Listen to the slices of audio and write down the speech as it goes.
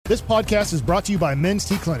This podcast is brought to you by Men's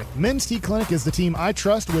T Clinic. Men's T Clinic is the team I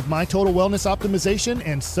trust with my total wellness optimization,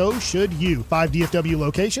 and so should you. 5 DFW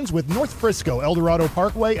locations with North Frisco, El Dorado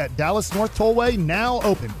Parkway at Dallas North Tollway now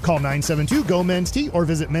open. Call 972-GO-MEN'S-T or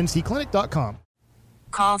visit mensteclinic.com.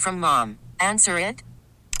 Call from mom. Answer it.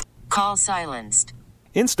 Call silenced.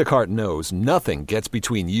 Instacart knows nothing gets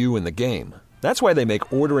between you and the game. That's why they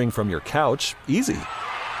make ordering from your couch easy.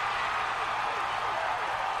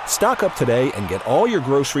 Stock up today and get all your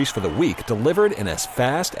groceries for the week delivered in as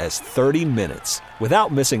fast as 30 minutes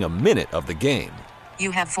without missing a minute of the game.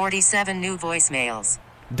 You have 47 new voicemails.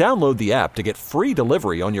 Download the app to get free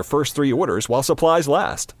delivery on your first 3 orders while supplies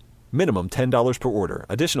last. Minimum $10 per order.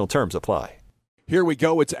 Additional terms apply. Here we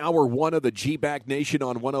go. It's hour one of the GBAG Nation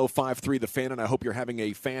on 105.3 The Fan, and I hope you're having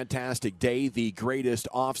a fantastic day. The greatest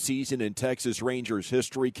offseason in Texas Rangers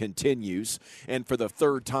history continues, and for the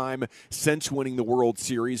third time since winning the World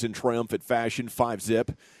Series in triumphant fashion,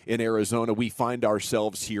 5-zip in Arizona, we find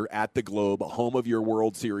ourselves here at the Globe, home of your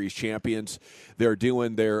World Series champions. They're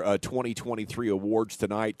doing their 2023 awards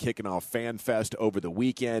tonight, kicking off Fan Fest over the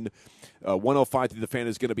weekend. 105.3 The Fan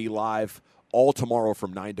is going to be live all tomorrow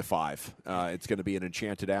from 9 to 5. It's going to be an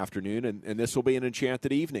enchanted afternoon, and this will be an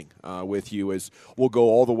enchanted evening with you as we'll go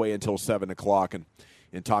all the way until 7 o'clock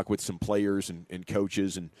and talk with some players and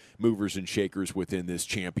coaches and movers and shakers within this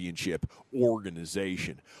championship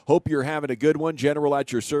organization. Hope you're having a good one. General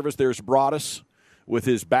at your service. There's Broaddas with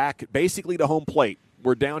his back basically to home plate.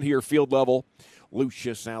 We're down here field level.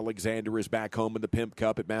 Lucius Alexander is back home in the Pimp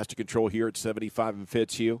Cup at Master Control here at 75 and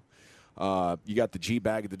Fitzhugh. You got the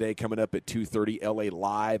GBAG of the day coming up at 2:30, LA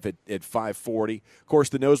Live at 5:40. Of course,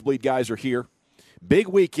 the Nosebleed guys are here. Big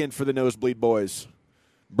weekend for the Nosebleed boys.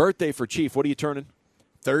 Birthday for Chief. What are you turning?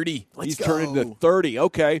 30. He's turning to 30.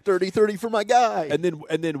 Okay. 30 for my guy. And then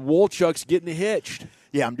Wolchuk's getting hitched.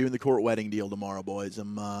 Yeah, I'm doing the court wedding deal tomorrow, boys.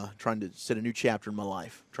 I'm trying to set a new chapter in my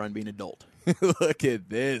life, trying to be an adult. Look at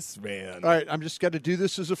this, man. All right, I'm just got to do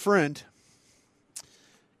this as a friend.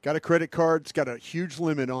 Got a credit card. It's got a huge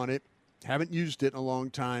limit on it. Haven't used it in a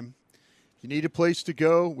long time. If you need a place to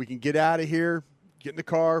go, we can get out of here, get in the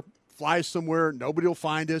car, fly somewhere. Nobody will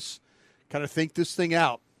find us. Kind of think this thing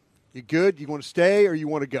out. You good? You want to stay or you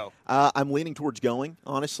want to go? I'm leaning towards going,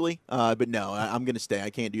 honestly. But no, I'm going to stay.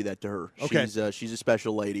 I can't do that to her. Okay. She's a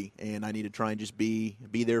special lady, and I need to try and just be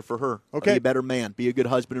there for her. Okay. Be a better man. Be a good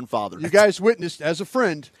husband and father. You guys witnessed, as a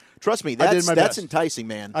friend. Trust me, I did my that's best. enticing,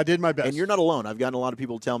 man. I did my best. And you're not alone. I've gotten a lot of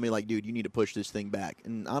people tell me, like, dude, you need to push this thing back.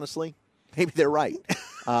 And honestly, maybe they're right.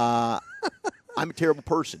 I'm a terrible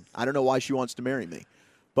person. I don't know why she wants to marry me.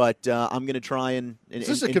 But I'm going to try and Is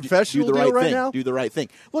this a and confessional do the deal right thing. now? Do the right thing.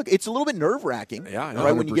 Look, it's a little bit nerve-wracking. Yeah, I know.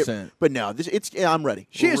 Right when you 100%. but no, I'm ready.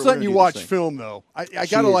 She is letting you watch film, though. I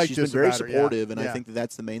got to like she's this been very about her, yeah. supportive, and Yeah. I think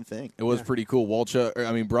that's the main thing. It was pretty cool.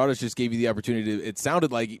 Broaddas just gave you the opportunity to, it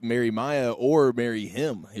sounded like marry Maya or marry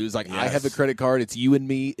him. He was like, I have a credit card. It's you and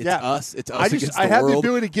me. It's us. It's us against the I had world. the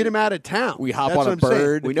ability to get him out of town. We hop That's on a what I'm saying.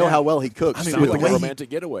 bird. We know how well he cooks. I mean, Sounds with like the a way romantic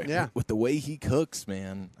getaway. Yeah. With the way he cooks,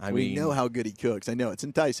 man. We know how good he cooks. I know. It's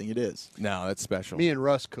enticing. It is. No, that's special. Me and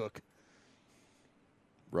Russ cook.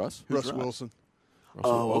 Russ? Russ Wilson.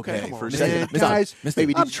 Oh, okay. Come For on, a man. second. Guys,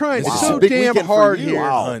 Maybe I'm did you- trying Wow. so Big damn weekend for hard you. here.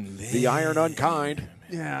 Wow. The iron unkind.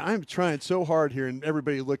 Yeah, I'm trying so hard here, and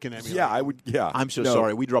everybody looking at me. Yeah, like, I would. Yeah. I'm so No.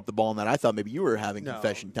 sorry. We dropped the ball on that. I thought maybe you were having No,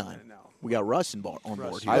 confession time. no. We got Russ on board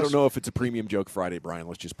here. I don't know if it's a premium joke Friday, Brian.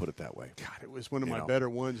 Let's just put it that way. God, it was one of my know. better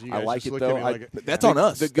ones. You I guys like just it, looked though. at me like But that's on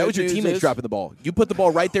us. The That good was your news teammates is- dropping the ball. You put the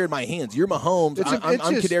ball right there in my hands. You're Mahomes. It's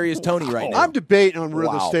I'm just- Kadarius Toney right now. I'm debating on whether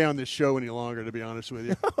Wow. to stay on this show any longer. To be honest with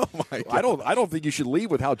you, I don't think you should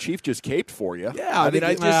leave with how Chief just caped for you. Yeah, I mean,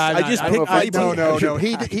 I just don't know picked if no.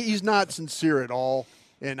 He's not sincere at all,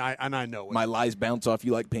 and I know it. my lies bounce off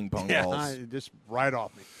you like ping pong balls. Just right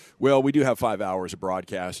off me. Well, we do have 5 hours of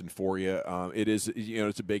broadcasting for you. It is,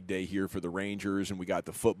 it's a big day here for the Rangers, and we got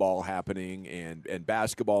the football happening and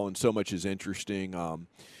basketball, and so much is interesting.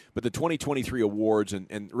 But the 2023 awards,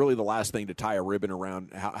 and really the last thing to tie a ribbon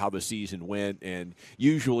around how the season went, and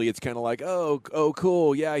usually it's kind of like, oh,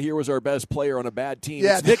 cool, yeah, here was our best player on a bad team.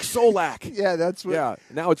 Yeah. It's Nick Solak. Yeah, that's what. Yeah,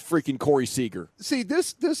 now it's freaking Corey Seager. See,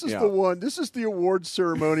 this is Yeah. the one. This is the awards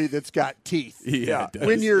ceremony that's got teeth. Yeah, it does.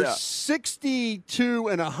 When you're Yeah. 62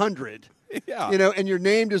 and 100, Yeah. and you're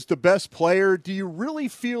named as the best player, do you really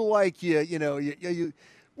feel like you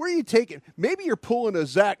where are you taking? Maybe you're pulling a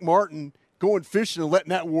Zach Martin going fishing and letting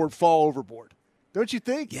that award fall overboard. Don't you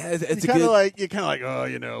think? Yeah, it's you're a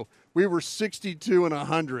good. we were 62 and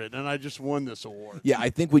 100, and I just won this award. Yeah, I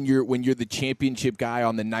think when you're the championship guy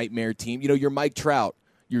on the nightmare team, you're Mike Trout.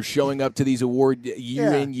 You're showing up to these awards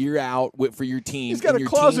year in, year out for your team. He's got and a your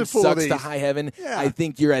closet team full sucks of these. to high heaven. Yeah. I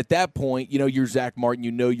think you're at that point. You're Zach Martin.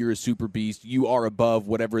 You're a super beast. You are above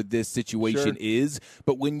whatever this situation is.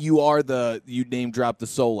 But when you are you name drop the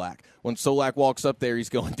Solak. When Solak walks up there, he's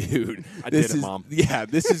going, dude. Mom. Yeah,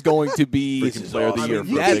 this is going to be Player of the year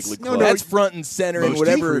for a that's, big league club. that's front and center in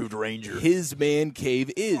whatever Ranger. his man cave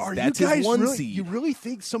is. Are That's you guys his one really, seed. You really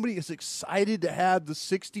think somebody is excited to have the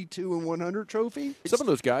 62 and 100 trophy? Some of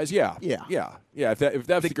those guys, yeah. If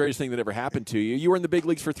that's the greatest thing that ever happened to you, you were in the big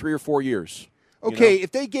leagues for 3 or 4 years. Okay, if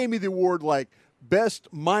they gave me the award like best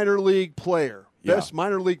minor league player, best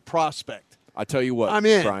minor league prospect, I tell you what, I'm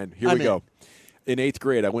in. Brian, here we go. In 8th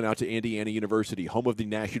grade, I went out to Indiana University, home of the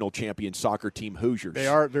national champion soccer team Hoosiers. They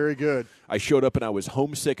are very good. I showed up and I was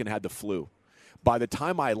homesick and had the flu. By the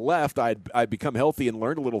time I left, I'd become healthy and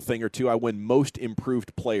learned a little thing or two. I win most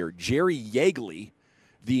improved player. Jerry Yeagley,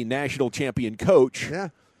 the national champion coach,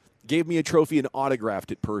 gave me a trophy and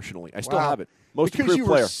autographed it personally. I still have it. Most because improved you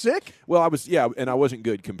player. Were sick? Well, I was, and I wasn't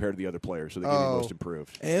good compared to the other players, so they gave me most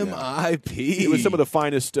improved. MIP. It was some of the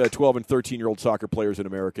finest 12 and 13-year-old soccer players in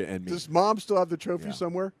America and me. Does Mom still have the trophy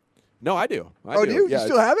somewhere? No, I do. Do you? You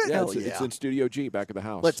still have it? Yeah, it's in Studio G back at the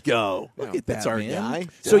house. Let's go. Look at That's that, our man. guy.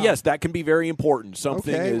 So, yes, that can be very important.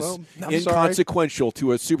 Something is inconsequential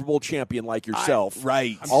to a Super Bowl champion like yourself.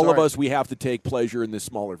 All of us, we have to take pleasure in the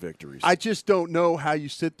smaller victories. I just don't know how you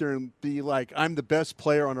sit there and be like, I'm the best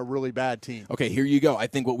player on a really bad team. Okay, here you go. I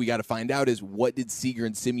think what we got to find out is what did Seager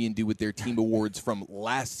and Simeon do with their team awards from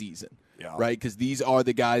last season? Right? Because these are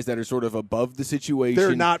the guys that are sort of above the situation.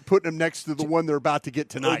 They're not putting them next to the one they're about to get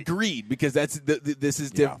tonight. Agreed, because that's this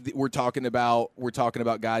is we're talking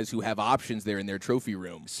about guys who have options there in their trophy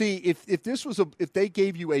room. See, if this was if they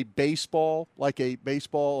gave you a baseball, like a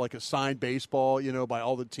signed baseball, by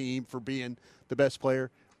all the team for being the best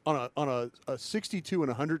player on a 62 and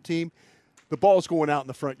 100 team, the ball's going out in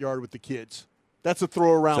the front yard with the kids. That's a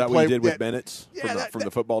throw around. Is that play. what you did with Bennett's from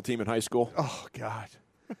the football team in high school? Oh God.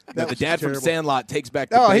 Now, the dad terrible. from Sandlot takes back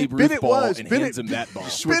the Babe Ruth ball and hands him that ball.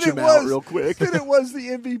 Switch him out real quick. Bennett was the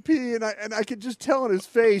MVP, and I could just tell in his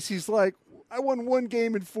face, he's like, I won one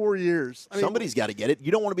game in 4 years. Somebody's got to get it.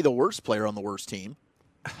 You don't want to be the worst player on the worst team.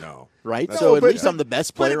 No. Right? No, so at but- least I'm the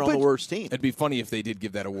best player on the worst team. It'd be funny if they did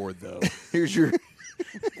give that award, though. Here's your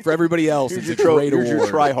For everybody else, it's a great here's award. your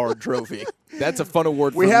try-hard trophy. That's a fun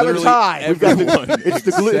award. We for have a literally tie. We've got everyone. it's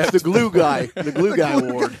the glue guy. The glue guy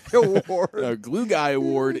award. The glue guy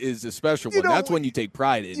award is a special one. That's one you take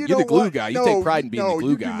pride in. You're the glue guy. You take pride in being the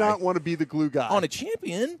glue guy. No, you do not want to be the glue guy. On a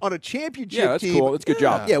champion. On a championship Yeah, that's team. cool. That's a good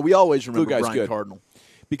job. Yeah, we always remember Glue guy's Brian good. Cardinal.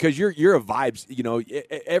 Because you're a vibes.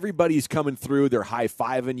 Everybody's coming through. They're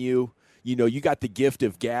high-fiving you. You got the gift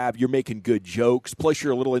of gab. You're making good jokes. Plus,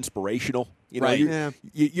 you're a little inspirational. Right.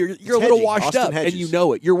 You're a little hedging. washed Austin up, Hedges. and you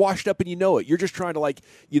know it. You're washed up, and you know it. You're just trying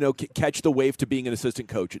to catch the wave to being an assistant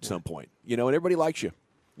coach at some point. And everybody likes you.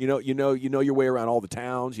 You know your way around all the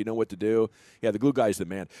towns. You know what to do. Yeah, the glue guy's the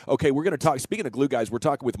man. Okay, we're going to talk. Speaking of glue guys, we're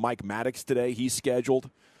talking with Mike Maddox today. He's scheduled.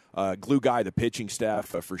 Glue guy, the pitching staff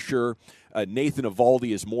for sure. Nathan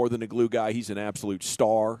Eovaldi is more than a glue guy. He's an absolute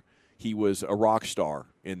star. He was a rock star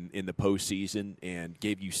in the postseason and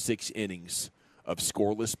gave you 6 innings of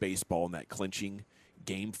scoreless baseball in that clinching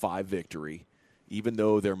Game 5 victory, even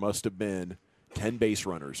though there must have been 10 base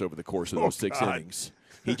runners over the course of those 6 innings.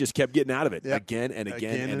 He just kept getting out of it again and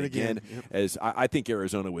again and again. Yep. As I think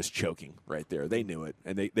Arizona was choking right there. They knew it,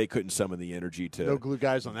 and they couldn't summon the energy to No glue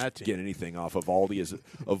guys on that team. get anything off of Eovaldi.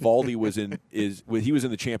 Eovaldi was he was in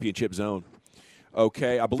the championship zone.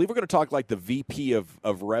 Okay, I believe we're going to talk like the VP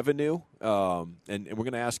of revenue, and we're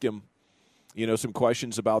going to ask him, some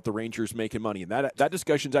questions about the Rangers making money. And that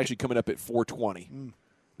discussion's actually coming up at 4:20.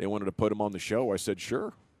 They wanted to put him on the show. I said,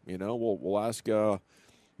 sure. We'll ask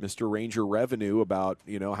Mr. Ranger Revenue about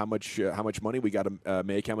how much money we got to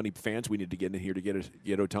make, how many fans we need to get in here to get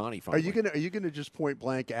Ohtani. Are you gonna just point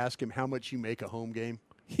blank ask him how much you make a home game?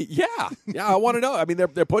 Yeah, I want to know. I mean, they're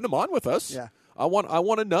putting him on with us. Yeah. I want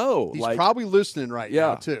to know. He's probably listening right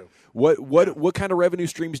now too. What kind of revenue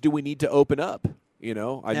streams do we need to open up?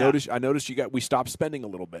 I noticed we stopped spending a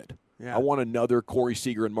little bit. Yeah. I want another Corey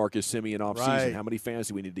Seager and Marcus Simeon offseason. Right. How many fans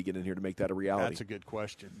do we need to get in here to make that a reality? That's a good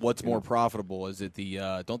question. What's more profitable? Is it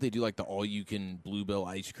the don't they do like the all-you-can Bluebell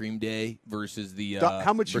ice cream day versus the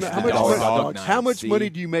How much versus the dollar dog night? how much See? money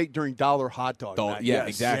do you make during dollar hot dog night? Yeah, Yes.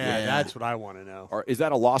 exactly. Yeah, Yeah. that's what I want to know. Or is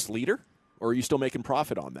that a lost leader, or are you still making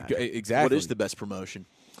profit on that? Exactly. What is the best promotion?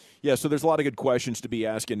 Yeah, so there's a lot of good questions to be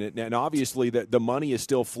asking, and obviously the money is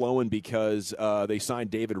still flowing because they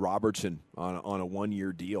signed David Robertson on a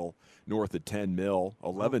 1-year deal north of $10 million.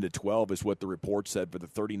 11 to 12 is what the report said for the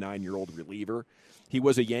 39-year-old reliever. He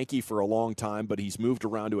was a Yankee for a long time, but he's moved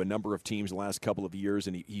around to a number of teams the last couple of years,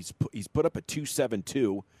 and he's put up a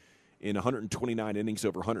 2.72 in 129 innings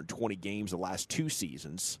over 120 games the last 2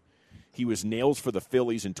 seasons. He was nails for the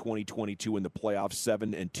Phillies in 2022 in the playoffs,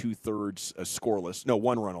 7 2/3 scoreless. No,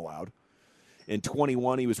 1 run allowed. In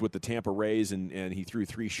 21, he was with the Tampa Rays, and he threw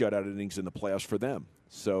 3 shutout innings in the playoffs for them.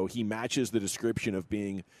 So he matches the description of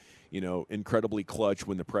being, incredibly clutch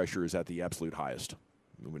when the pressure is at the absolute highest.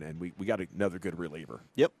 And we got another good reliever.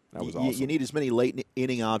 Yep. That was awesome. You need as many late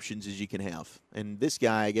inning options as you can have. And this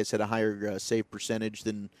guy, I guess, had a higher save percentage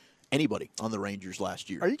than anybody on the Rangers last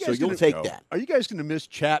year. Are you guys so you'll take that. Are you guys going to miss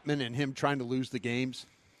Chapman and him trying to lose the games?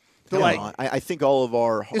 I think all of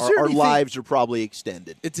our lives are probably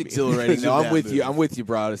extended. It's exhilarating. No, I'm with you. I'm with you,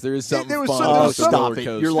 Broaddas. There is something fun. Oh, stop it.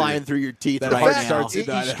 You're lying through your teeth right now. He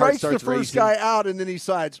strikes the first guy out, and then he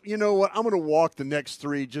decides, you know what, I'm going to walk the next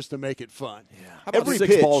 3 just to make it fun. Yeah. How about every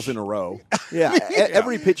 6 balls in a row? Yeah,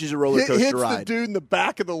 every pitch is a roller coaster hits ride. The dude in the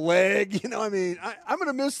back of the leg. I'm going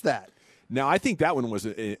to miss that. Now, I think that one was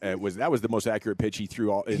the most accurate pitch he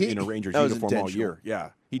threw in a Rangers uniform all year.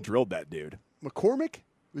 Yeah, he drilled that dude. McCormick?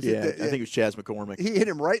 I think it was Chas McCormick. He hit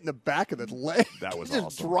him right in the back of the leg. That was just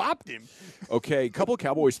awesome. Dropped him. Okay, a couple of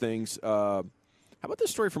Cowboys things. How about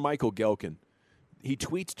this story from Michael Gelkin? He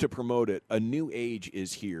tweets to promote it. A new age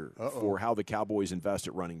is here for how the Cowboys invest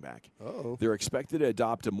at running back. They're expected to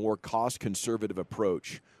adopt a more cost-conservative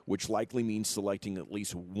approach, which likely means selecting at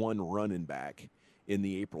least 1 running back in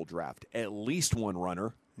the April draft. At least 1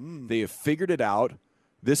 runner. They have figured it out.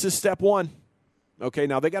 This is step 1. Okay,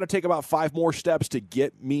 now they got to take about 5 more steps to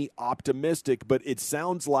get me optimistic, but it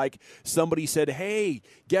sounds like somebody said, hey,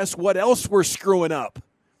 guess what else we're screwing up?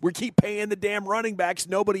 We keep paying the damn running backs.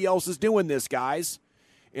 Nobody else is doing this, guys.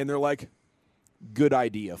 And they're like, good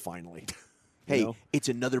idea, finally. Hey, it's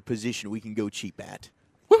another position we can go cheap at.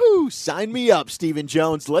 Woohoo! Sign me up, Stephen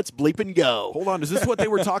Jones. Let's bleep and go. Hold on, is this what they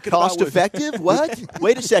were talking about? Cost effective? What?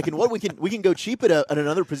 Wait a second. What? We can go cheap at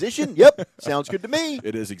another position? Yep. Sounds good to me.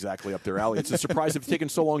 It is exactly up their alley. It's a surprise it's taken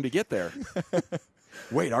so long to get there.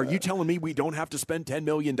 Wait, are you telling me we don't have to spend $10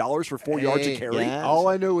 million for 4 yards a carry? Yes. All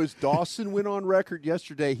I know is Dawson went on record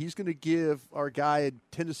yesterday. He's going to give our guy in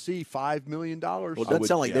Tennessee $5 million. Well, it doesn't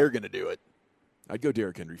sound like they're going to do it. I'd go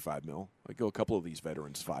Derrick Henry $5 million. I'd go a couple of these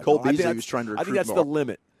veterans $5 million. Cole Beasley was trying to recruit. I think that's the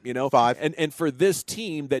limit. 5. And for this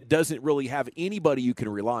team that doesn't really have anybody you can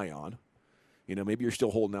rely on, maybe you're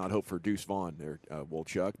still holding out hope for Deuce Vaughn there,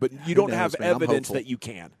 Wolchuk, but you don't have evidence that you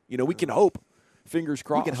can. We can hope. Fingers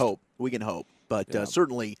crossed. We can hope. But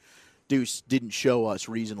certainly Deuce didn't show us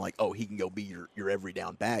reason like, he can go be your every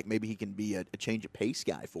down back. Maybe he can be a change of pace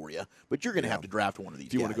guy for you. But you're going to have to draft one of these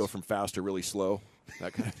guys. Do you want to go from fast to really slow?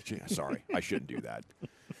 That kind of, sorry, I shouldn't do that.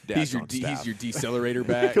 He's your decelerator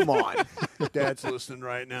back. Come on. Dad's listening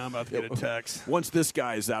right now. I'm about to get a text. Once this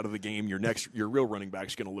guy is out of the game, your real running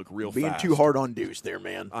back's going to look real Being fast. too hard on Deuce there,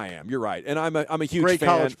 man. I am. You're right. And I'm a huge Great fan.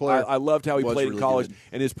 College player. I loved how he played really in college, good.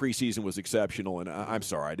 and his preseason was exceptional. And I'm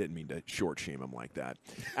sorry, I didn't mean to short shame him like that.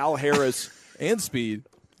 Al Harris and speed.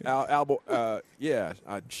 I'm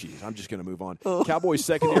just going to move on. Cowboys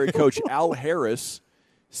secondary coach Al Harris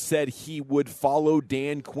said he would follow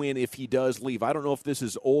Dan Quinn if he does leave. I don't know if this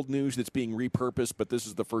is old news that's being repurposed, but this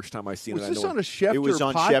is the first time I've seen it. Was this on a Schefter? It was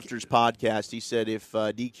on Schefter's podcast. He said if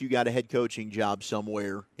DQ got a head coaching job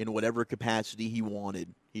somewhere in whatever capacity he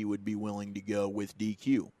wanted, he would be willing to go with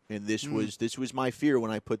DQ. And this was my fear when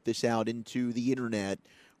I put this out into the internet,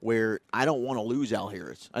 where I don't want to lose Al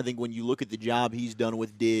Harris. I think when you look at the job he's done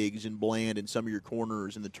with Diggs and Bland and some of your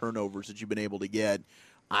corners and the turnovers that you've been able to get,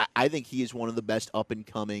 I think he is one of the best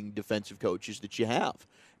up-and-coming defensive coaches that you have.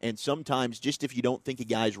 And sometimes, just if you don't think a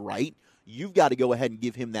guy's right, you've got to go ahead and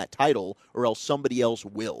give him that title, or else somebody else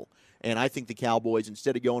will. And I think the Cowboys,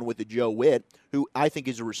 instead of going with the Joe Witt, who I think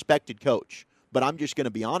is a respected coach, but I'm just going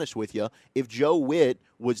to be honest with you, if Joe Witt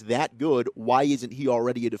was that good, why isn't he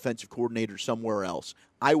already a defensive coordinator somewhere else?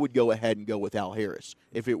 I would go ahead and go with Al Harris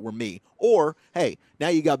if it were me. Or, hey, now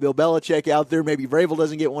you got Bill Belichick out there. Maybe Vrabel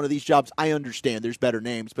doesn't get one of these jobs. I understand there's better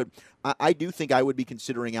names, but I do think I would be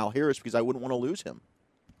considering Al Harris because I wouldn't want to lose him.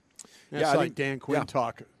 That's like Dan Quinn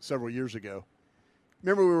talk several years ago.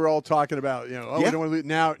 Remember we were all talking about, we don't want to lose.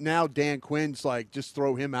 Now Dan Quinn's like, just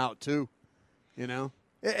throw him out too,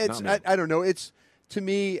 It's I don't know. It's, to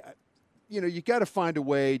me, you got to find a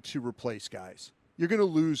way to replace guys. You're going to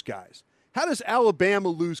lose guys. How does Alabama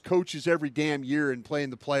lose coaches every damn year and play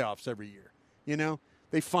in the playoffs every year?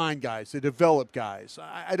 They find guys. They develop guys.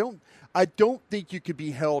 I don't think you could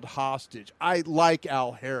be held hostage. I like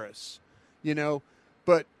Al Harris,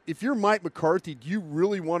 but if you're Mike McCarthy, do you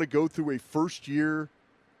really want to go through a first-year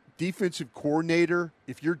defensive coordinator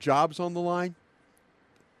if your job's on the line?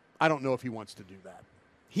 I don't know if he wants to do that.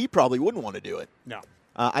 He probably wouldn't want to do it. No.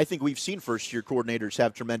 I think we've seen first-year coordinators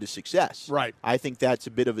have tremendous success. Right. I think that's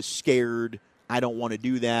a bit of a scared, I don't want to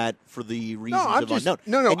do that for the reasons of unknown.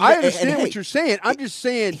 No, I understand what you're saying. I'm just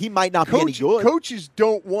saying he might not be any good. Coaches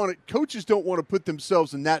don't want to put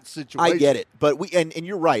themselves in that situation. I get it. But and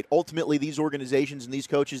you're right. Ultimately, these organizations and these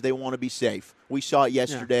coaches, they want to be safe. We saw it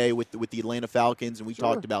yesterday with the Atlanta Falcons, and we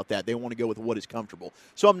talked about that. They want to go with what is comfortable.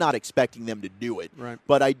 So I'm not expecting them to do it. Right.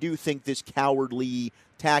 But I do think this cowardly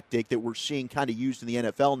tactic that we're seeing kind of used in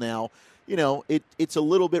the NFL now, it's a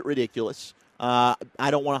little bit ridiculous. I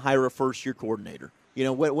don't want to hire a first-year coordinator.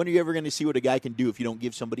 When are you ever going to see what a guy can do if you don't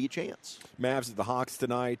give somebody a chance? Mavs at the Hawks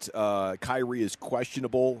tonight. Kyrie is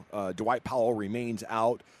questionable. Dwight Powell remains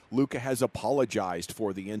out. Luka has apologized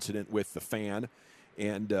for the incident with the fan.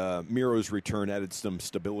 And Miro's return added some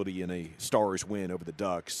stability in a Stars win over the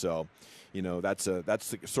Ducks. So, that's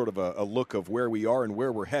sort of a look of where we are and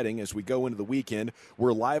where we're heading as we go into the weekend.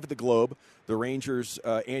 We're live at the Globe. The Rangers'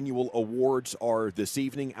 annual awards are this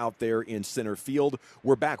evening out there in center field.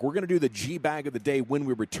 We're back. We're going to do the GBAG of the day when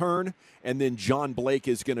we return, and then John Blake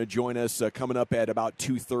is going to join us coming up at about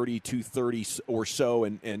 2:30 or so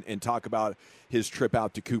and talk about his trip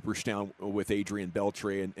out to Cooperstown with Adrian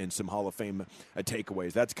Beltre and some Hall of Fame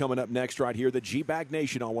takeaways. That's coming up next right here, the GBAG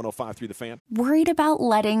Nation on 105.3 The Fan. Worried about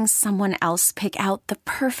letting someone else pick out the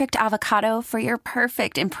perfect avocado for your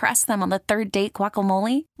perfect impress them on the third date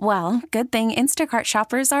guacamole? Well, good thing Instacart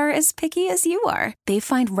shoppers are as picky as you are. They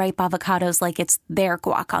find ripe avocados like it's their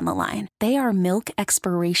guac on the line. They are milk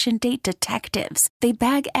expiration date detectives. They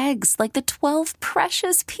bag eggs like the 12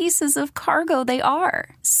 precious pieces of cargo they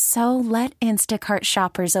are. So let Instacart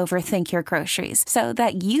shoppers overthink your groceries so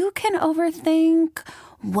that you can overthink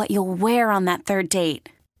what you'll wear on that third date.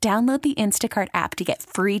 Download the Instacart app to get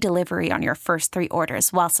free delivery on your first 3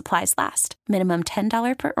 orders while supplies last. Minimum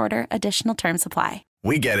 $10 per order. Additional terms apply.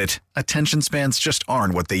 We get it. Attention spans just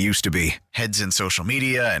aren't what they used to be. Heads in social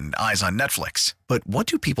media and eyes on Netflix. But what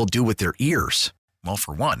do people do with their ears? Well,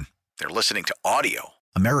 for one, they're listening to audio.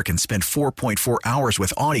 Americans spend 4.4 hours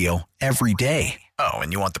with audio every day. Oh,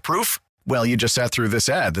 and you want the proof? Well, you just sat through this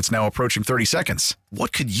ad that's now approaching 30 seconds.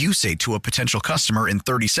 What could you say to a potential customer in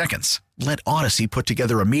 30 seconds? Let Odyssey put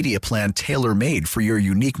together a media plan tailor-made for your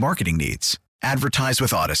unique marketing needs. Advertise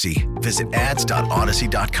with Odyssey. Visit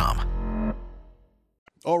ads.odyssey.com.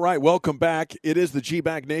 All right, welcome back. It is the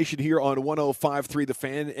GBAG Nation here on 105.3 The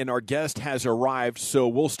Fan, and our guest has arrived, so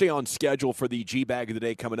we'll stay on schedule for the GBAG of the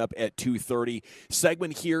day coming up at 2:30.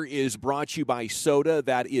 Segment here is brought to you by Soda.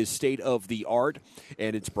 That is state of the art,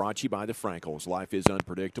 and it's brought to you by the Frankels. Life is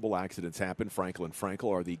unpredictable. Accidents happen. Frankel and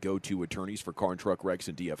Frankel are the go-to attorneys for car and truck wrecks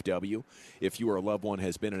and DFW. If you or a loved one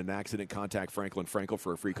has been in an accident, contact Frankel and Frankel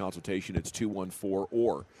for a free consultation. It's 214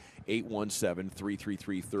 or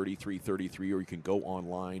 817-333-3333, or you can go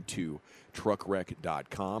online to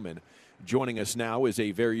truckwreck.com. And joining us now is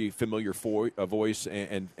a very familiar voice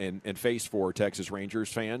and face for Texas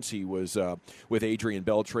Rangers fans. He was with Adrian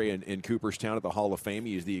Beltre in Cooperstown at the Hall of Fame.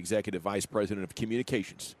 He is the Executive Vice President of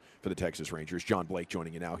Communications for the Texas Rangers. John Blake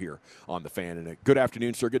joining you now here on The Fan. And good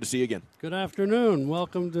afternoon, sir. Good to see you again. Good afternoon.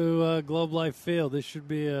 Welcome to Globe Life Field. This should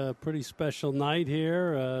be a pretty special night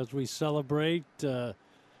here as we celebrate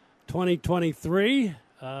 2023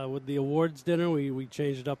 with the awards dinner. We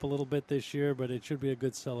changed it up a little bit this year, but it should be a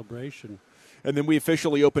good celebration. And then we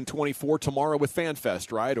officially open 24 tomorrow with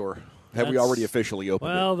FanFest, right? Or have we already officially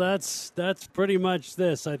opened it? Well, that's pretty much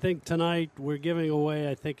this. I think tonight we're giving away,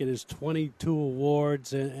 I think it is 22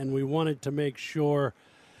 awards, and we wanted to make sure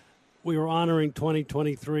we were honoring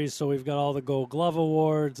 2023, so we've got all the Gold Glove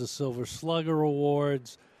Awards, the Silver Slugger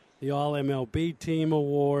Awards, the All-MLB Team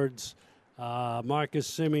Awards, Marcus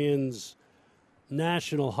Simeon's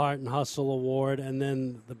National Heart and Hustle Award, and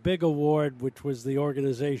then the big award, which was the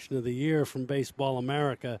Organization of the Year from Baseball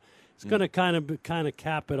America. It's going to kind of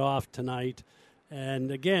cap it off tonight. And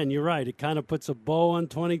again, you're right. It kind of puts a bow on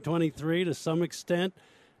 2023 to some extent,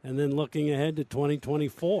 and then looking ahead to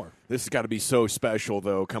 2024. This has got to be so special,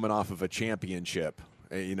 though, coming off of a championship.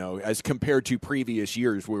 You know, as compared to previous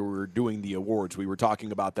years where we were doing the awards. We were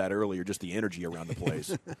talking about that earlier, just the energy around the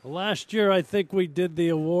place. Last year, I think we did the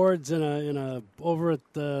awards in a over at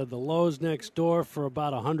the Lowe's next door for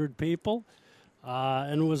about 100 people,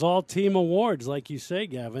 and it was all team awards, like you say,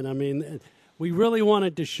 Gavin. I mean, we really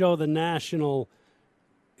wanted to show the national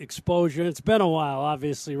exposure. It's been a while,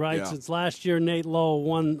 obviously, right? Yeah. Since last year, Nate Lowe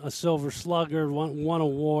won a Silver Slugger, won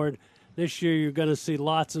award. This year, you're going to see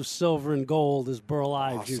lots of silver and gold, as Burl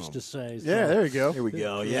Ives used to say. So, Yeah, there you go. Here we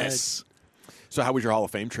go. Yes. So how was your Hall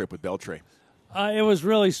of Fame trip with Beltre? It was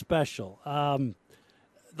really special.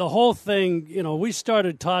 The whole thing, we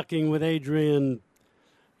started talking with Adrian.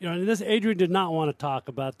 And Adrian did not want to talk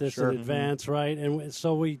about this in advance, right? And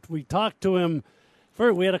so we talked to him.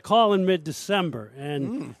 We had a call in mid-December,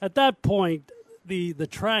 and at that point, the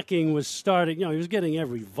tracking was starting. He was getting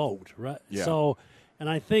every vote, right? Yeah. So, and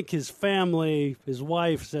I think his family, his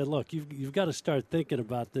wife, said, "Look, you've got to start thinking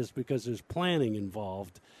about this because there's planning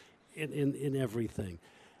involved in everything."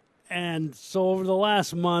 And so over the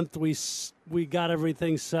last month, we got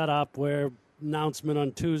everything set up. Where announcement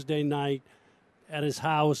on Tuesday night at his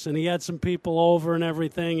house, and he had some people over and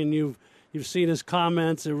everything. And you've seen his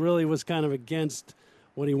comments. It really was kind of against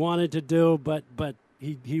what he wanted to do, but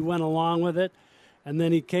he went along with it. And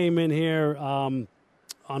then he came in here on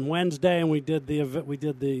Wednesday, and we did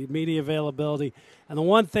the media availability. And the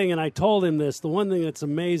one thing, and I told him this, the one thing that's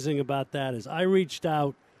amazing about that is I reached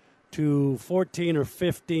out to 14 or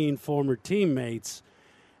 15 former teammates.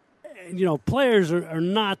 And, players are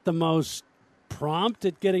not the most prompt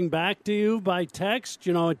at getting back to you by text.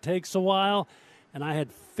 It takes a while. And I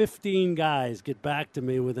had 15 guys get back to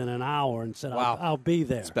me within an hour and said, Wow. I'll be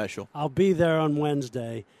there. Special. I'll be there on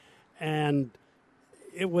Wednesday. And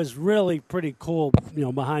it was really pretty cool,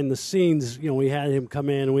 behind the scenes. We had him come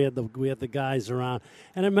in, we had the guys around,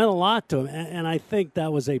 and it meant a lot to him. And I think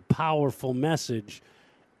that was a powerful message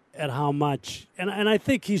at how much, and I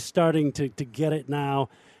think he's starting to get it now.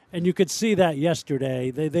 And you could see that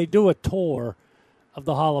yesterday. They do a tour of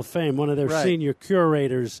the Hall of Fame. One of their senior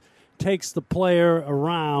curators takes the player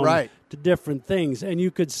around to different things. And you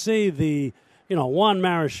could see Juan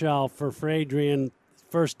Marichal for Adrian,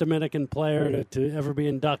 first Dominican player to ever be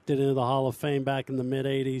inducted into the Hall of Fame back in the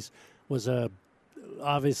mid-'80s, was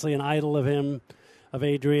obviously an idol of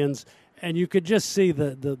Adrian's. And you could just see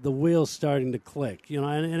the wheels starting to click,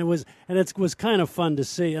 and it was kind of fun to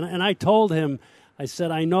see. And I told him, I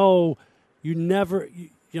said, I know you never,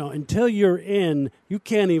 until you're in, you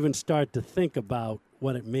can't even start to think about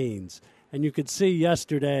what it means. And you could see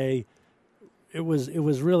yesterday, it was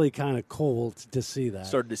really kind of cool to see that.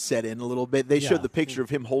 Started to set in a little bit. They showed the picture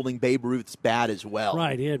of him holding Babe Ruth's bat as well.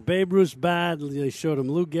 Right, he had Babe Ruth's bat. They showed him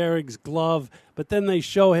Lou Gehrig's glove, but then they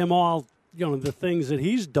show him all, the things that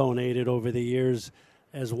he's donated over the years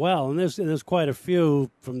as well. And there's quite a few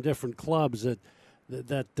from different clubs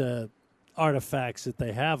that artifacts that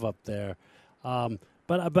they have up there.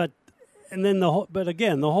 But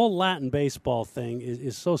again, the whole Latin baseball thing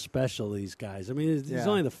is so special. These guys. I mean, he's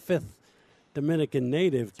only the fifth Dominican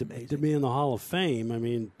native to be in the Hall of Fame. I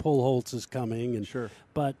mean, Pujols is coming, and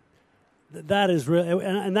but that is really,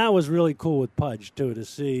 and that was really cool with Pudge too, to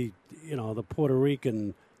see the Puerto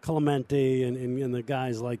Rican Clemente and the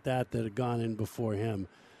guys like that had gone in before him.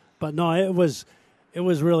 But no, it was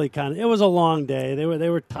really it was a long day. They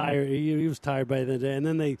were tired. He was tired by the day, and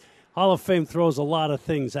then Hall of Fame throws a lot of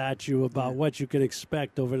things at you about what you can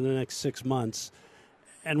expect over the next 6 months.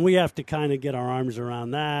 And we have to kind of get our arms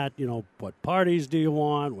around that. What parties do you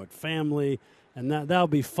want? What family? And that'll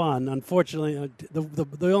be fun. Unfortunately,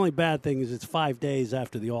 the only bad thing is it's 5 days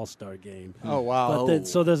after the All-Star game. Oh, wow. But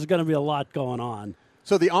so there's going to be a lot going on.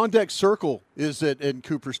 So the on-deck circle is in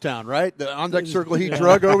Cooperstown, right? The on-deck circle he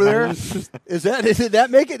drug over there? Did that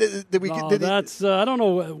make it? I don't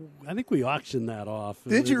know. I think we auctioned that off.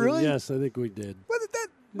 Did you really? Yes, I think we did.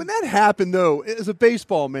 When that happened, though, as a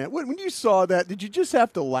baseball man, when you saw that, did you just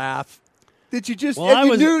have to laugh? Did you just?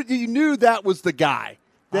 You knew that was the guy,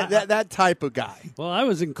 that type of guy. Well, I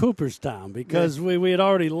was in Cooperstown because we had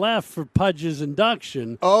already left for Pudge's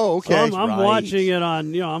induction. Oh, okay. So I'm watching it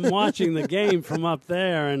on. I'm watching the game from up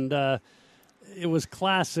there, and it was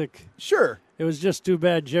classic. Sure. It was just too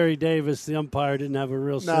bad Jerry Davis, the umpire, didn't have a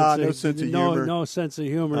real sense of humor. No sense of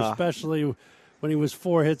humor, especially when he was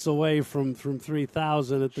 4 hits away from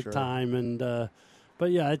 3,000 at the time. And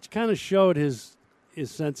but yeah, it kind of showed his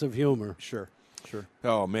sense of humor. Sure.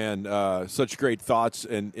 Oh, man, such great thoughts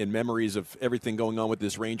and memories of everything going on with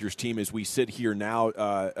this Rangers team as we sit here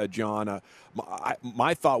now, John.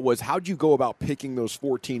 My thought was, how'd you go about picking those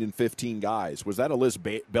 14 and 15 guys? Was that a list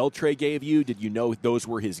Beltre gave you? Did you know those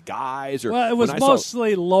were his guys? Or it was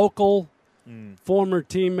mostly local former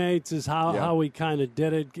teammates is how we kind of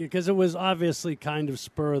did it, because it was obviously kind of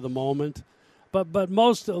spur of the moment. But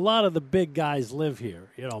a lot of the big guys live here.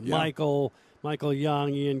 Michael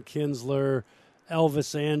Young, Ian Kinsler,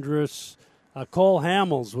 Elvis Andrus, Cole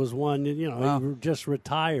Hamels was one, Wow. he just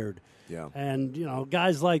retired. Yeah. And,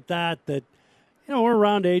 guys like that, we're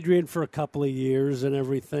around Adrian for a couple of years and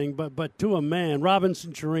everything. But to a man,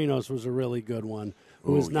 Robinson Chirinos was a really good one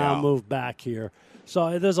who has now moved back here.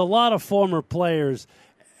 So there's a lot of former players,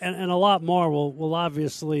 and a lot more will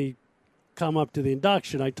obviously come up to the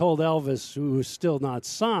induction. I told Elvis, who's still not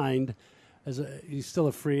signed, he's still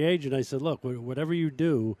a free agent, I said, look, whatever you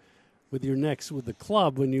do with the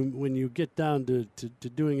club, when you get down to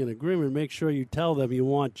doing an agreement, make sure you tell them you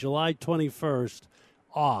want July 21st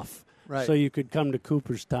off. Right. So you could come to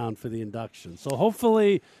Cooperstown for the induction. So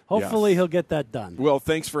hopefully he'll get that done. Well,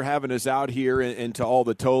 thanks for having us out here, and to all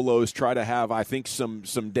the Tolos, try to have, I think, some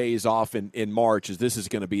days off in March, as this is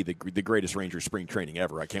going to be the greatest Rangers spring training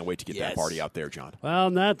ever. I can't wait to get that party out there, John. Well,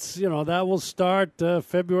 and that's, that will start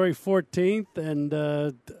February 14th,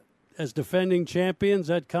 and as defending champions,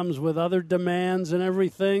 that comes with other demands and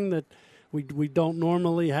everything that we don't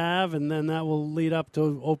normally have, and then that will lead up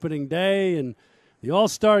to opening day and the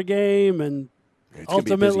All-Star game, and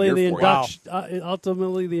ultimately the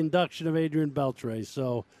induction of Adrian Beltre.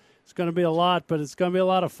 So it's going to be a lot, but it's going to be a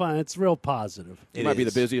lot of fun. It's real positive. He might be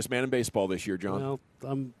the busiest man in baseball this year, John.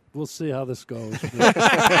 Well, we'll see how this goes.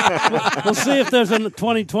 We'll see if there's a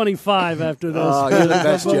 2025 after this. Oh, you're the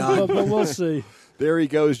best, John. But we'll see. There he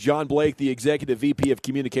goes, John Blake, the Executive VP of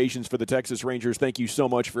Communications for the Texas Rangers. Thank you so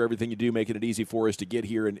much for everything you do, making it easy for us to get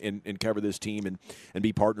here and cover this team and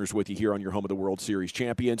be partners with you here on your home of the World Series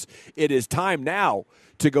champions. It is time now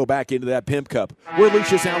to go back into that Pimp Cup, where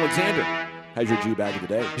Lucius Alexander has your GBAG of the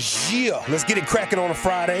day. Yeah, let's get it cracking on a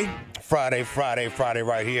Friday. Friday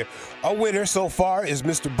right here. Our winner so far is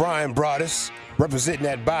Mr. Brian Broaddas, representing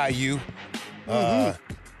that Bayou.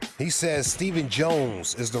 He says Stephen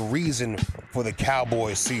Jones is the reason for the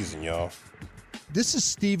Cowboys season, y'all. This is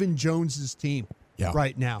Stephen Jones's team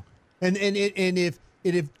right now. And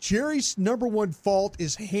if Jerry's number one fault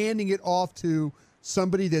is handing it off to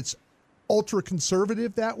somebody that's ultra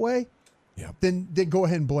conservative that way, then go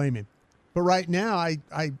ahead and blame him. But right now, I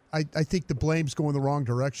think the blame's going the wrong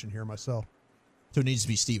direction here myself. So it needs to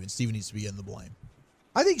be Steven. Steven needs to be in the blame.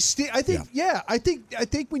 I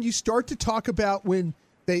think when you start to talk about when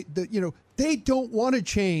they don't want to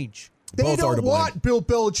change. They don't want Bill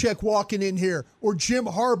Belichick walking in here or Jim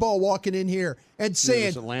Harbaugh walking in here and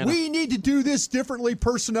saying, we need to do this differently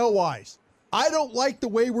personnel-wise. I don't like the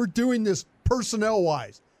way we're doing this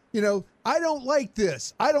personnel-wise. I don't like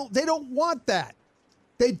this. They don't want that.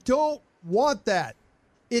 They don't want that.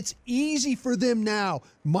 It's easy for them now.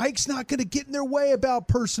 Mike's not going to get in their way about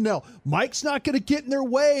personnel. Mike's not going to get in their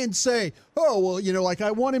way and say, oh, well, like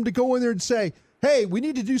I want him to go in there and say, hey, we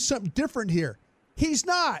need to do something different here. He's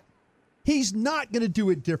not. He's not going to do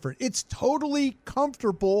it different. It's totally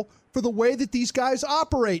comfortable for the way that these guys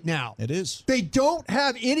operate now. It is. They don't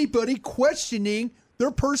have anybody questioning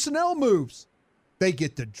their personnel moves. They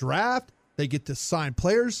get to draft. They get to sign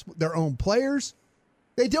players, their own players.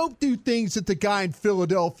 They don't do things that the guy in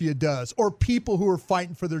Philadelphia does or people who are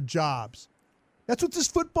fighting for their jobs. That's what this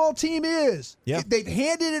football team is. Yeah. They've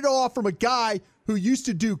handed it off from a guy who used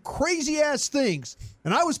to do crazy-ass things.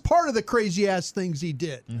 And I was part of the crazy-ass things he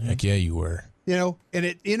did. Heck yeah, you were.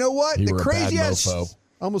 And you know what? You the were a crazy-ass bad mofo.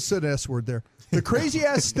 I almost said an S word there. The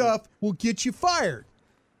crazy-ass stuff will get you fired,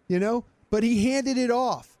 But he handed it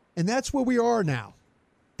off. And that's where we are now.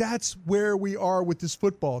 That's where we are with this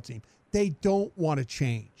football team. They don't want to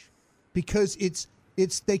change because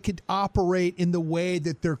they could operate in the way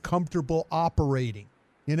that they're comfortable operating.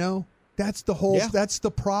 That's that's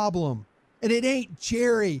the problem. And it ain't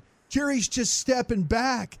Jerry. Jerry's just stepping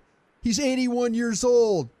back. He's 81 years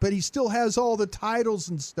old, but he still has all the titles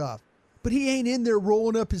and stuff. But he ain't in there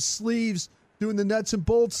rolling up his sleeves doing the nuts and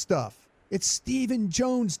bolts stuff. It's Stephen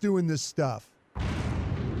Jones doing this stuff.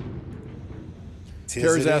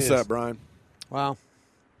 Tear his ass up, Brian. Wow.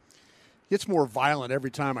 Gets more violent every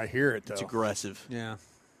time I hear it, though. It's aggressive. Yeah,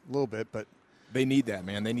 a little bit, but they need that,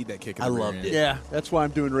 man. They need that kick in the rear loved end. it. Yeah, that's why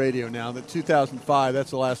I'm doing radio now. The 2005,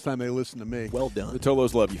 that's the last time they listened to me. Well done. The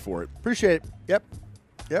Tolos love you for it. Appreciate it. Yep.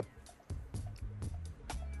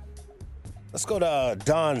 Let's go to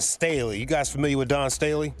Don Staley. You guys familiar with Don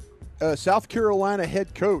Staley? South Carolina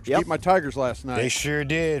head coach. Beat my Tigers last night. They sure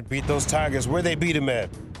did. Beat those Tigers. Where they beat them at?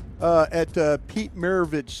 At Pete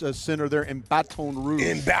Maravich Center there in Baton Rouge.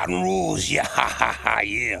 In Baton Rouge,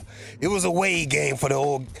 yeah. It was a away game for the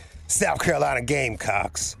old South Carolina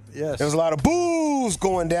Gamecocks. Yes. There was a lot of boos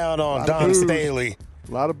going down on Don Staley.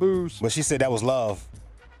 A lot of boos. But she said that was love.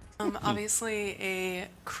 Obviously a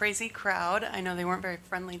crazy crowd. I know they weren't very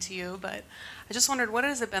friendly to you, but I just wondered, what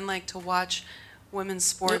has it been like to watch women's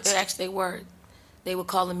sports? They actually were. They were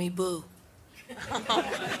calling me boo.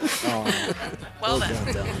 Well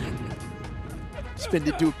then. Spin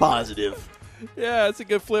it to a positive. Yeah, it's a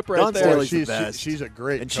good flip right Dawn there. Staley's the best. She's a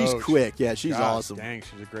great and coach. she's quick. Yeah, she's God, awesome. Dang,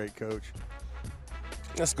 she's a great coach.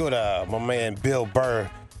 Let's go to my man Bill Burr.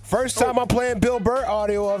 First time I'm playing Bill Burr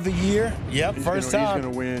audio of the year. Yep, first time.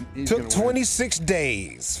 He's going to win. Took 26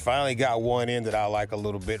 days. Finally got one in that I like a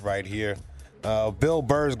little bit right here. Bill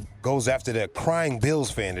Burr goes after the crying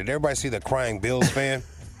Bills fan. Did everybody see the crying Bills fan?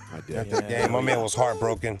 I did. At the game. My man was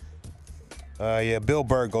heartbroken. Bill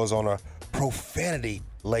Burr goes on a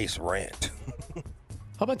profanity-laced rant.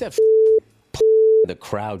 How about that the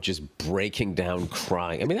crowd just breaking down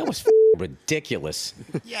crying? I mean, that was ridiculous.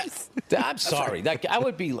 Yes. I'm sorry. I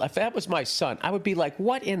would be, if that was my son, I would be like,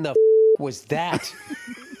 what in the was that?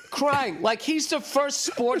 Crying like he's the first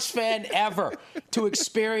sports fan ever to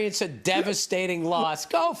experience a devastating loss.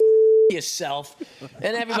 Go yourself.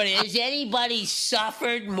 And everybody, has anybody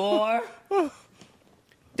suffered more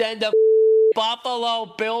than the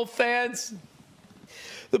Buffalo Bill fans?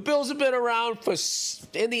 The Bills have been around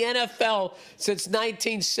in the NFL since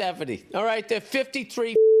 1970. All right, they're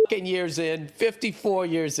 53 years in, 54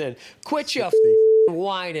 years in. Quit your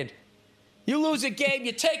whining. You lose a game,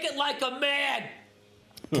 you take it like a man.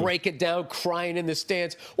 Break it down, crying in the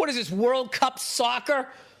stands. What is this, World Cup soccer?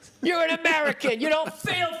 You're an American. You don't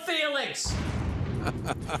feel feelings.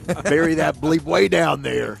 Bury that bleep way down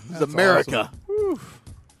there. It's America. Awesome.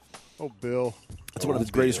 Oh, Bill. That's one of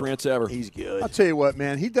his greatest rants ever. He's good. I'll tell you what,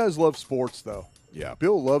 man. He does love sports, though. Yeah.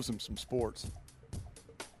 Bill loves him some sports.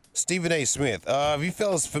 Stephen A. Smith. Are you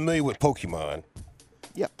fellas familiar with Pokemon?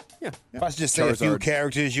 Yeah. If I just say a few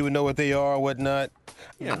characters, you would know what they are or whatnot.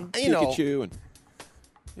 Yeah. You know, Pikachu and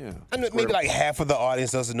yeah. I know maybe like half of the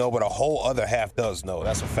audience doesn't know, but a whole other half does know.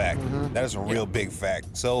 That's a fact. That is a real big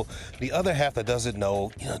fact. So the other half that doesn't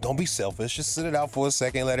know, don't be selfish. Just sit it out for a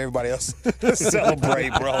second and let everybody else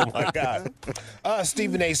celebrate, bro. Oh, my God.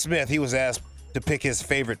 Stephen A. Smith, he was asked to pick his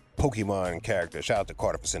favorite Pokemon character. Shout out to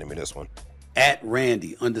Carter for sending me this one. At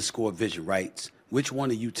Randy_Vision writes, which one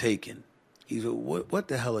are you taking? He's like, what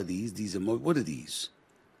the hell are these? What are these?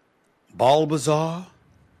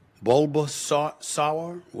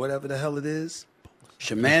 Bulbasaur, whatever the hell it is.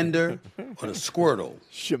 Charmander or the Squirtle?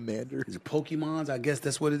 Charmander. Is it Pokemons? I guess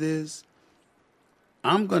that's what it is.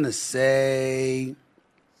 I'm going to say,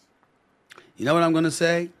 you know what I'm going to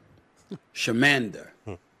say? Charmander.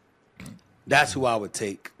 That's who I would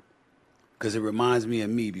take because it reminds me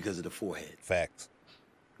of me because of the forehead. Facts.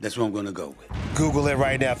 That's what I'm going to go with. Google it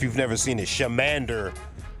right now if you've never seen it. Charmander.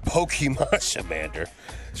 Pokemon Charmander.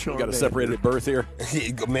 You got to separate it at birth here.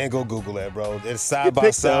 Man, go Google that, bro. It's side by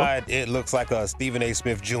side. It looks like a Stephen A.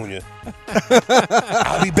 Smith Jr.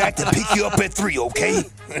 I'll be back to pick you up at 3, okay?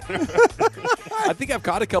 I think I've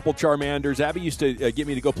caught a couple Charmanders. Abby used to get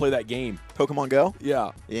me to go play that game. Pokemon Go?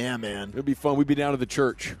 Yeah. Yeah, man. It would be fun. We'd be down to the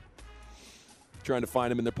church trying to find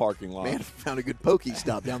them in the parking lot. Man, found a good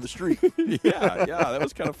Pokestop down the street. yeah, that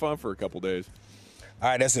was kind of fun for a couple days. All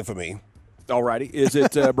right, that's it for me. All righty. Is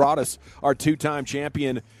it Broaddas, our two-time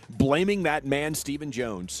champion, blaming that man, Stephen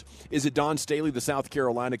Jones? Is it Dawn Staley, the South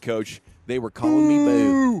Carolina coach? They were calling me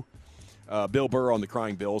boo. Bill Burr on the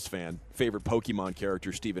Crying Bills fan. Favorite Pokemon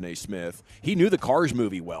character, Stephen A. Smith. He knew the Cars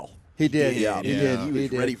movie well. He did. Yeah. He did. He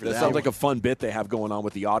was ready for that. That sounds like a fun bit they have going on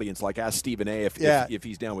with the audience. Like, ask Stephen A. if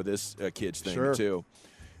he's down with this kid's thing, too.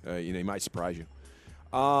 He might surprise you.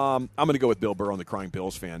 I'm going to go with Bill Burr on the Crying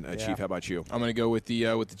Bills fan. Chief, how about you? I'm going to go with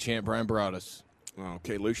the champ, Brian Broaddas.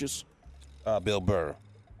 Okay, Lucius? Bill Burr.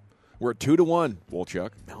 We're at 2-1,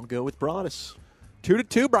 Wolchuk. I'll go with Broaddas.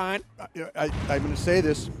 2-2, Brian. I'm going to say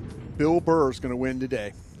this. Bill Burr is going to win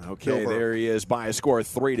today. Okay, there he is by a score of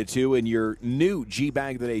 3-2, and your new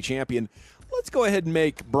GBAG Today champion. Let's go ahead and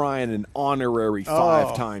make Brian an honorary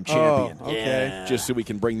 5-time champion. Okay. Just so we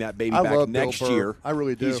can bring that baby back next year. I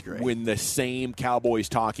really do. He's great. When the same Cowboys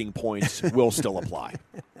talking points will still apply.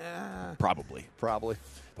 Probably.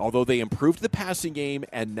 Although they improved the passing game,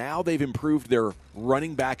 and now they've improved their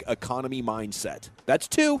running back economy mindset. That's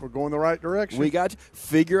 2. We're going the right direction. We got to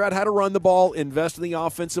figure out how to run the ball, invest in the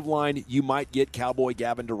offensive line. You might get Cowboy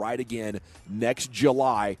Gavin to ride again next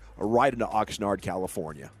July, right into Oxnard,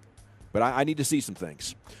 California. But I need to see some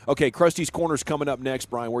things. Okay, Krusty's Corner's coming up next.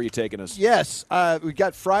 Brian, where are you taking us? Yes, we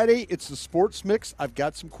got Friday. It's the sports mix. I've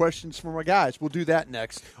got some questions for my guys. We'll do that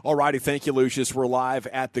next. All righty. Thank you, Lucius. We're live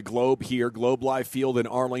at the Globe here, Globe Life Field in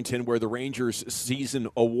Arlington, where the Rangers season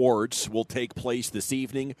awards will take place this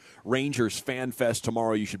evening. Rangers Fan Fest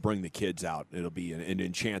tomorrow. You should bring the kids out. It'll be an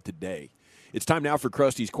enchanted day. It's time now for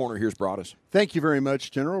Krusty's Corner. Here's Broaddas. Thank you very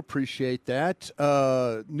much, General. Appreciate that.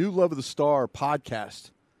 New Love of the Star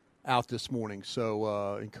podcast. out this morning.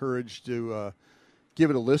 So encouraged to give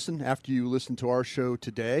it a listen after you listen to our show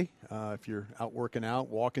today. If you're out working out,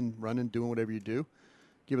 walking, running, doing whatever you do,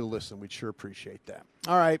 give it a listen. We'd sure appreciate that.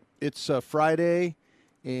 All right, it's Friday,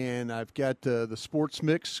 and I've got the sports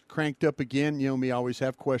mix cranked up again. You know me, I always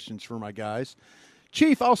have questions for my guys.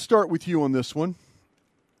 Chief, I'll start with you on this one.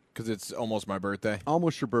 Because it's almost my birthday.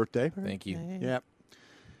 Almost your birthday. Thank you. Yeah.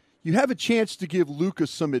 You have a chance to give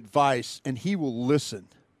Lucas some advice, and he will listen.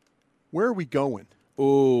 Where are we going?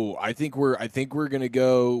 Oh, I think we're gonna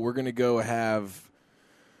go. We're gonna go have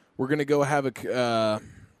a.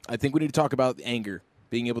 I think we need to talk about anger,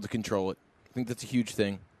 being able to control it. I think that's a huge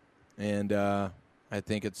thing, and I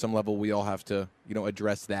think at some level we all have to,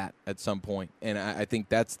 address that at some point. And I think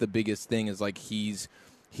that's the biggest thing is like he's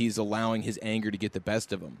allowing his anger to get the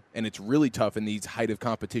best of him, and it's really tough in these height of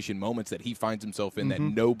competition moments that he finds himself in that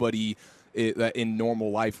nobody in normal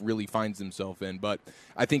life really finds himself in. But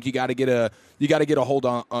I think you got to get a hold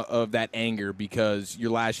on of that anger because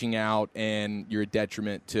you're lashing out and you're a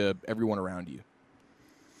detriment to everyone around you.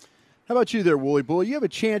 How about you there, Wooly Bully? You have a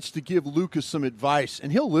chance to give Lucas some advice,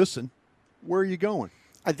 and he'll listen. Where are you going?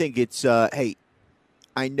 I think it's, hey,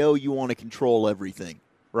 I know you want to control everything,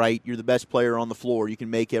 right? You're the best player on the floor. You can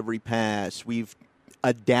make every pass. We've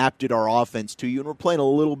adapted our offense to you, and we're playing a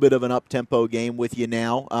little bit of an up-tempo game with you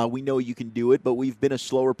now. We know you can do it, but we've been a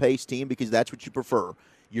slower-paced team because that's what you prefer.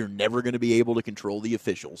 You're never going to be able to control the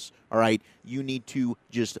officials, all right? You need to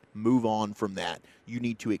just move on from that. You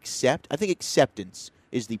need to accept. I think acceptance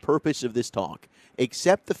is the purpose of this talk.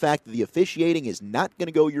 Accept the fact that the officiating is not going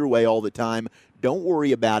to go your way all the time. Don't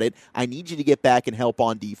worry about it. I need you to get back and help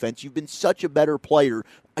on defense. You've been such a better player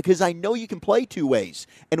because I know you can play two ways.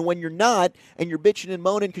 And when you're not, and you're bitching and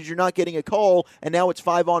moaning because you're not getting a call, and now it's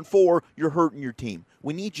 5-on-4, you're hurting your team.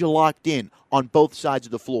 We need you locked in on both sides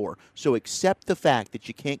of the floor. So accept the fact that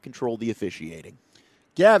you can't control the officiating.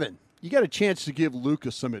 Gavin, you got a chance to give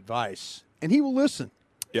Lucas some advice, and he will listen.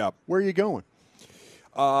 Yeah. Where are you going?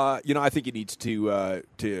 I think he needs to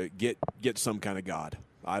get some kind of God.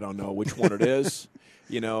 I don't know which one it is.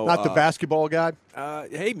 Not the basketball god.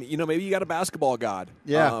 Hey, maybe you got a basketball god.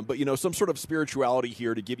 Yeah. But some sort of spirituality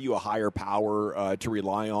here to give you a higher power to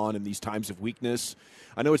rely on in these times of weakness.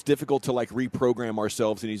 I know it's difficult to reprogram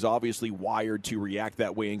ourselves, and he's obviously wired to react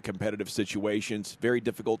that way in competitive situations. Very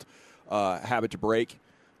difficult habit to break.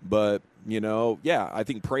 But I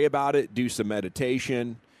think pray about it. Do some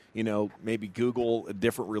meditation. Maybe Google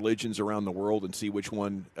different religions around the world and see which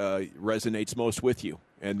one resonates most with you,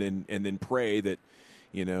 and then pray that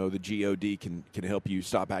the GOD can help you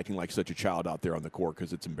stop acting like such a child out there on the court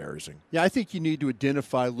because it's embarrassing. Yeah, I think you need to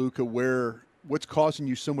identify, Luka, what's causing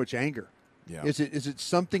you so much anger. Yeah. Is it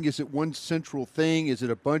something? Is it one central thing? Is it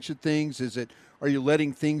a bunch of things? Are you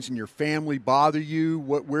letting things in your family bother you?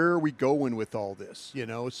 Where are we going with all this?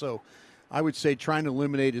 So I would say trying to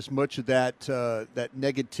eliminate as much of that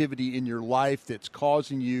negativity in your life that's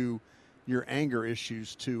causing you your anger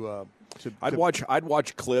issues I'd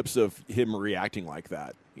watch clips of him reacting like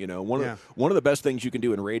that. One of the best things you can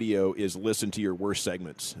do in radio is listen to your worst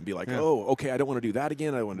segments and be like, oh, okay, I don't want to do that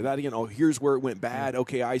again. I don't want to do that again. Oh, here's where it went bad.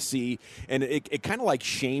 Okay, I see. And it kind of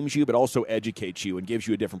shames you, but also educates you and gives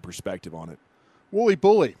you a different perspective on it. Wooly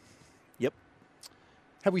Bully. Yep.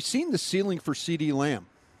 Have we seen the ceiling for CeeDee Lamb?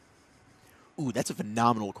 Ooh, that's a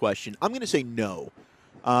phenomenal question. I'm going to say no,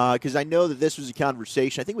 because I know that this was a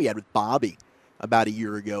conversation I think we had with Bobby about a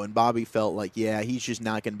year ago, and Bobby felt like, he's just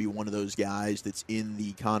not going to be one of those guys that's in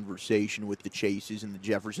the conversation with the Chases and the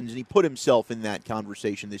Jeffersons, and he put himself in that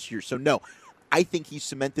conversation this year. So, no, I think he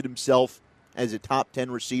cemented himself as a top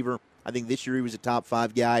 10 receiver. I think this year he was a top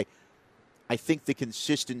 5 guy. I think the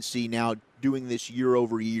consistency now doing this year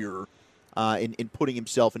over year in putting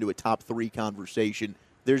himself into a top 3 conversation,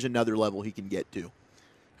 there's another level he can get to.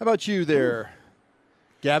 How about you there,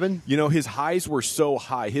 Gavin? His highs were so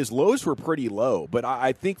high. His lows were pretty low. But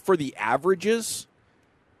I think for the averages,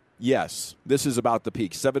 yes, this is about the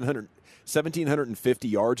peak. 1,750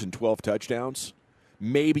 yards and 12 touchdowns.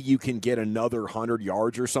 Maybe you can get another 100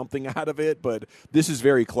 yards or something out of it, but this is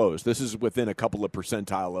very close. This is within a couple of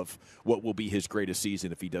percentile of what will be his greatest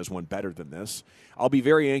season if he does one better than this. I'll be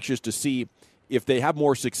very anxious to see if they have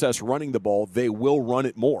more success running the ball, they will run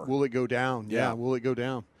it more. Will it go down? Yeah. Will it go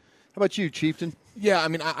down? How about you, Chieftain? Yeah, I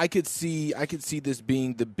mean, I could see this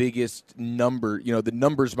being the biggest number. You know, the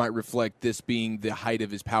numbers might reflect this being the height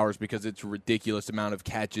of his powers because it's a ridiculous amount of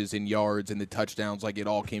catches and yards and the touchdowns. Like, it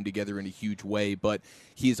all came together in a huge way. But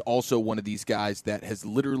he is also one of these guys that has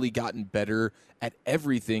literally gotten better at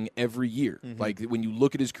everything every year. Mm-hmm. Like, when you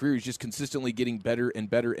look at his career, he's just consistently getting better and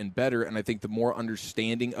better and better. And I think the more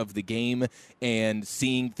understanding of the game and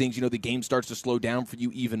seeing things, you know, the game starts to slow down for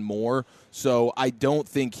you even more. So I don't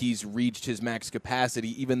think he's reached his max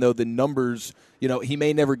capacity, even though the numbers, you know, he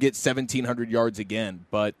may never get 1,700 yards again,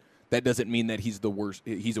 but that doesn't mean that he's the worst.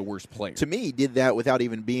 He's a worse player. To me, he did that without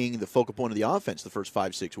even being the focal point of the offense the first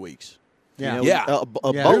 5-6 weeks. Yeah, You know,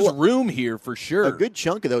 there's room here for sure. A good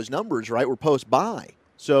chunk of those numbers, right, were post-bye.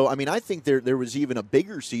 So, I mean, I think there was even a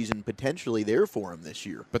bigger season potentially there for him this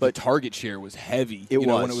year. But the target share was heavy. It was.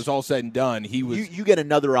 When it was all said and done, he was. You get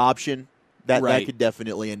another option that Right. could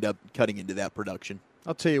definitely end up cutting into that production.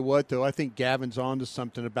 I'll tell you what, though, I think Gavin's on to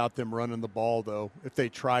something about them running the ball, though. If they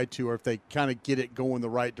try to, or if they kind of get it going the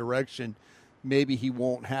right direction, maybe he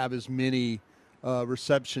won't have as many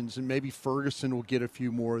receptions, and maybe Ferguson will get a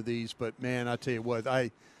few more of these. But, man, I tell you what, I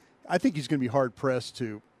think he's going to be hard-pressed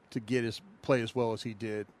to get his play as well as he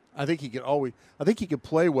did. I think he could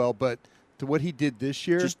play well, but to what he did this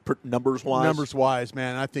year, just numbers-wise,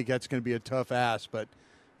 man, I think that's going to be a tough ask. But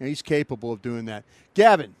you know, he's capable of doing that.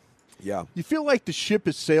 Gavin, yeah, you feel like the ship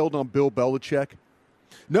has sailed on Bill Belichick?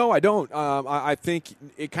 No, I don't. I think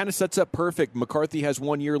it kind of sets up perfect. McCarthy has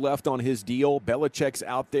 1 year left on his deal. Belichick's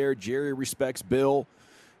out there. Jerry respects Bill.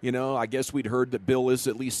 You know, I guess we'd heard that Bill is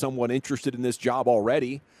at least somewhat interested in this job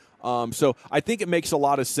already. So I think it makes a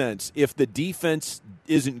lot of sense. If the defense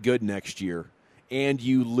isn't good next year and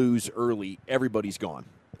you lose early, everybody's gone.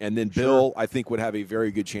 And then Bill, I think, would have a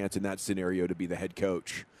very good chance in that scenario to be the head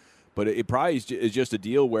coach. But it probably is just a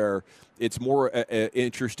deal where it's more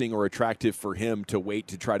interesting or attractive for him to wait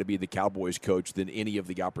to try to be the Cowboys coach than any of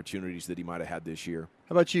the opportunities that he might have had this year.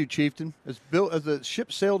 How about you, Chieftain? Has the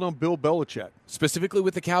ship sailed on Bill Belichick? Specifically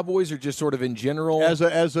with the Cowboys, or just sort of in general? As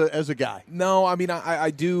a guy. No, I mean,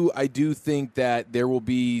 I do think that there will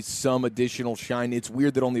be some additional shine. It's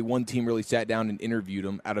weird that only one team really sat down and interviewed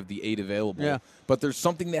him out of the 8 available. Yeah. But there's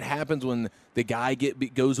something that happens when the guy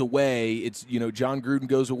goes away. It's, you know, John Gruden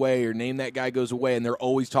goes away, or name that guy goes away, and they're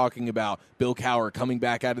always talking about Bill Cowher coming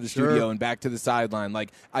back out of the studio and back to the sideline.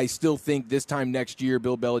 Like, I still think this time next year,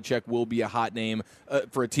 Bill Belichick will be a hot name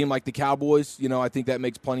for a team like the Cowboys. You know, I think that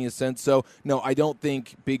makes plenty of sense. So, no, I don't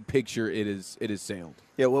think big picture it is sailed.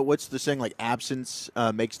 Yeah, well, what's the saying? Like, absence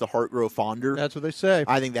makes the heart grow fonder. That's what they say.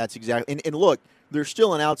 I think that's exactly. And look, there's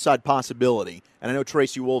still an outside possibility. And I know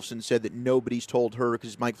Tracy Wolfson said that nobody's told her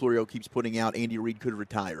because Mike Florio keeps putting out Andy Reid could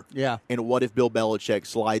retire. Yeah. And what if Bill Belichick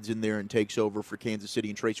slides in there and takes over for Kansas City?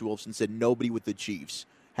 And Tracy Wolfson said nobody with the Chiefs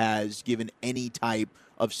has given any type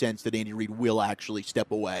of sense that Andy Reid will actually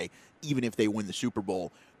step away, even if they win the Super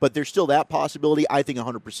Bowl. But there's still that possibility. I think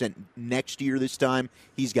 100% next year this time,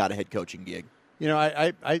 he's got a head coaching gig. You know,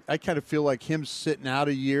 I kind of feel like him sitting out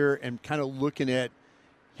a year and kind of looking at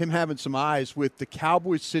him having some eyes with the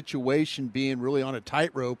Cowboys situation being really on a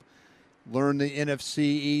tightrope. Learn the NFC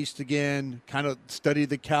East again, kind of study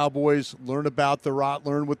the Cowboys, learn about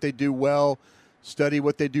learn what they do well, study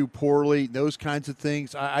what they do poorly, those kinds of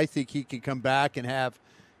things. I think he can come back and have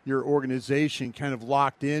your organization kind of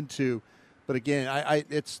locked into. But again,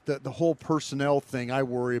 it's the whole personnel thing I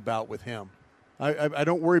worry about with him. I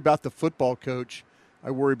don't worry about the football coach. I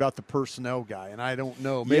worry about the personnel guy, and I don't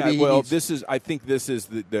know. Maybe I think this is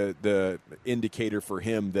the indicator for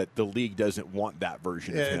him that the league doesn't want that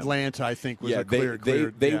version of him. Atlanta, I think, was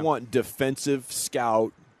they want defensive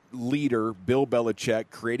scout leader Bill Belichick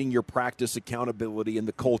creating your practice accountability and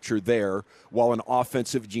the culture there, while an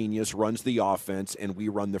offensive genius runs the offense and we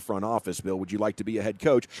run the front office. Bill, would you like to be a head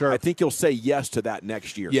coach? Sure. I think he'll say yes to that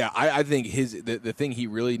next year. Yeah, I think the thing he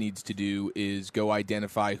really needs to do is go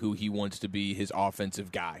identify who he wants to be his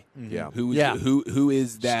offensive guy. Mm-hmm. Yeah. Who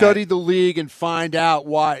is that? Study the league and find out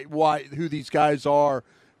who these guys are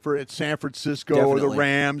at San Francisco or the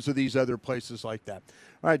Rams or these other places like that.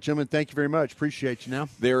 All right, gentlemen, thank you very much. Appreciate you now.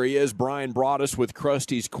 There he is, Brian Broaddas with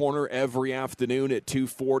Krusty's Corner every afternoon at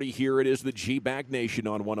 2:40. Here it is, the GBAG Nation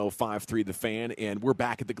on 105.3 The Fan, and we're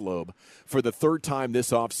back at the Globe for the third time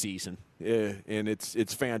this offseason. And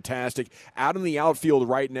it's fantastic. Out in the outfield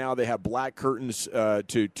right now, they have black curtains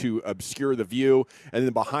to obscure the view, and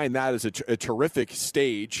then behind that is a terrific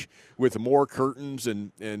stage with more curtains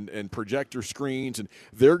and projector screens, and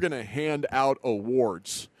they're going to hand out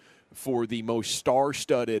awards for the most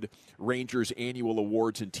star-studded Rangers annual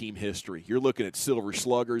awards in team history. You're looking at Silver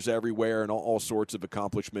Sluggers everywhere and all sorts of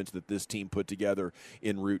accomplishments that this team put together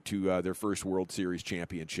en route to their first World Series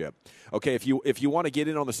championship. Okay, if you want to get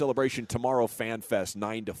in on the celebration tomorrow, Fan Fest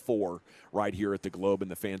 9 to 4 right here at the Globe, and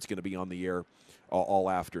the Fan's going to be on the air all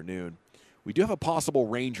afternoon. We do have a possible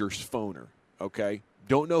Rangers phoner, okay?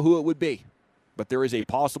 Don't know who it would be, but there is a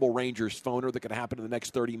possible Rangers phoner that could happen in the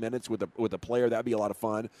next 30 minutes with a player. That'd be a lot of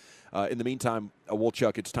fun. In the meantime,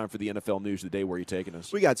 Wolchuk, it's time for the NFL News of the Day. Where are you taking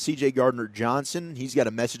us? We got C.J. Gardner-Johnson. He's got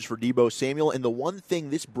a message for Deebo Samuel, and the one thing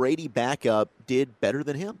this Brady backup did better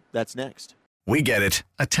than him. That's next. We get it.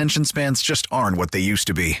 Attention spans just aren't what they used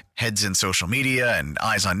to be. Heads in social media and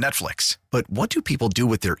eyes on Netflix. But what do people do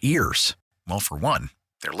with their ears? Well, for one,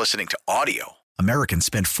 they're listening to audio. Americans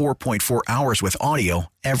spend 4.4 hours with audio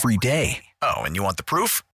every day. Oh, and you want the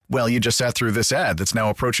proof? Well, you just sat through this ad that's now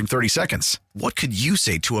approaching 30 seconds. What could you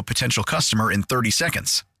say to a potential customer in 30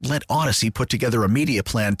 seconds? Let Odyssey put together a media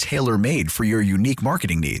plan tailor-made for your unique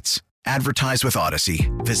marketing needs. Advertise with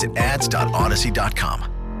Odyssey. Visit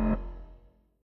ads.odyssey.com.